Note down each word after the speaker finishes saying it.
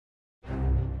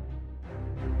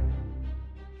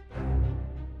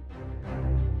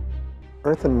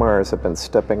Earth and Mars have been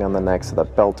stepping on the necks of the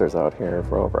belters out here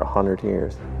for over 100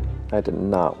 years. I did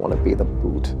not want to be the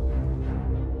boot.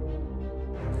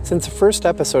 Since the first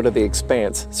episode of The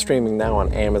Expanse, streaming now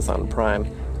on Amazon Prime,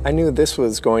 I knew this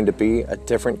was going to be a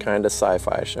different kind of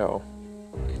sci-fi show.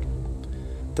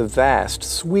 The vast,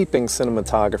 sweeping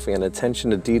cinematography and attention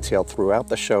to detail throughout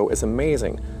the show is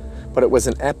amazing, but it was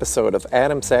an episode of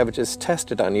Adam Savage's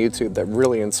Tested on YouTube that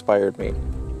really inspired me.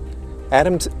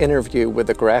 Adam's interview with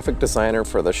the graphic designer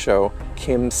for the show,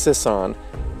 Kim Sisson,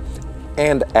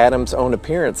 and Adam's own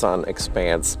appearance on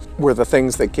Expanse were the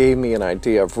things that gave me an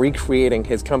idea of recreating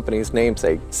his company's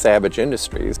namesake, Savage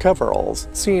Industries' coveralls,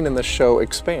 seen in the show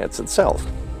Expanse itself.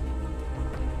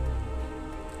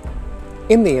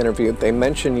 In the interview, they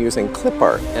mentioned using clip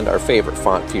art and our favorite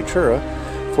font, Futura,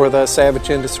 for the Savage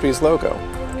Industries logo.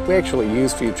 We actually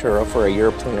used Futura for a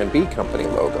European B Company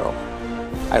logo.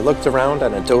 I looked around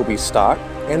on Adobe stock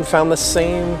and found the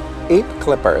same ape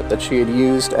clip art that she had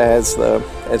used as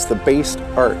the base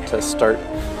art to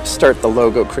start the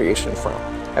logo creation from.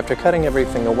 After cutting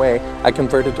everything away, I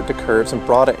converted it to curves and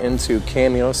brought it into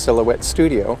Cameo Silhouette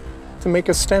Studio to make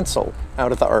a stencil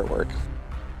out of the artwork.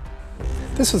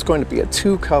 This was going to be a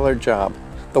two-color job.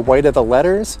 The white of the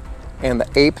letters and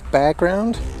the ape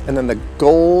background, and then the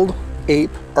gold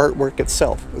ape artwork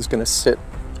itself was going to sit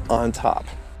on top.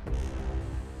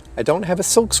 I don't have a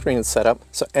silkscreen set up,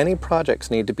 so any projects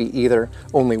need to be either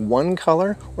only one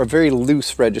color or very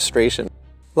loose registration.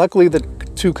 Luckily, the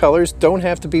two colors don't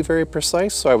have to be very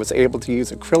precise, so I was able to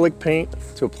use acrylic paint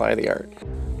to apply the art.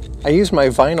 I used my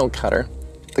vinyl cutter,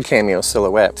 the Cameo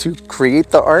Silhouette, to create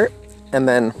the art and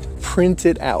then print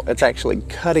it out. It's actually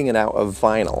cutting it out of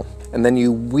vinyl. And then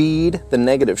you weed the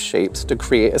negative shapes to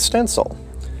create a stencil.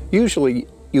 Usually,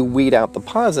 you weed out the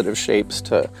positive shapes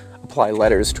to apply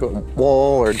letters to a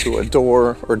wall or to a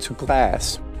door or to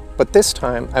glass. But this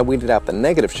time I weeded out the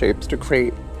negative shapes to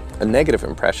create a negative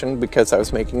impression because I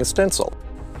was making a stencil.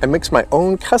 I mixed my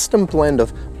own custom blend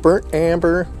of burnt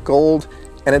amber, gold,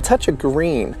 and a touch of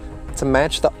green to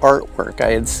match the artwork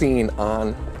I had seen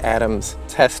on Adam's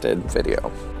Tested video.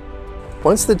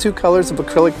 Once the two colors of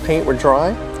acrylic paint were dry,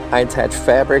 I attached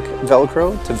fabric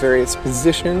Velcro to various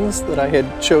positions that I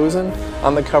had chosen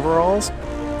on the coveralls,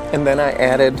 and then I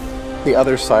added the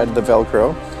other side of the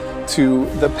Velcro to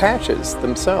the patches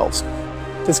themselves.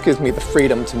 This gives me the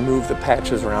freedom to move the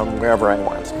patches around wherever I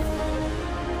want.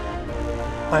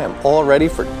 I am all ready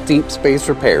for deep space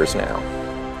repairs now.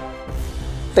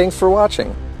 Thanks for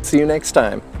watching. See you next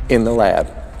time in the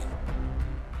lab.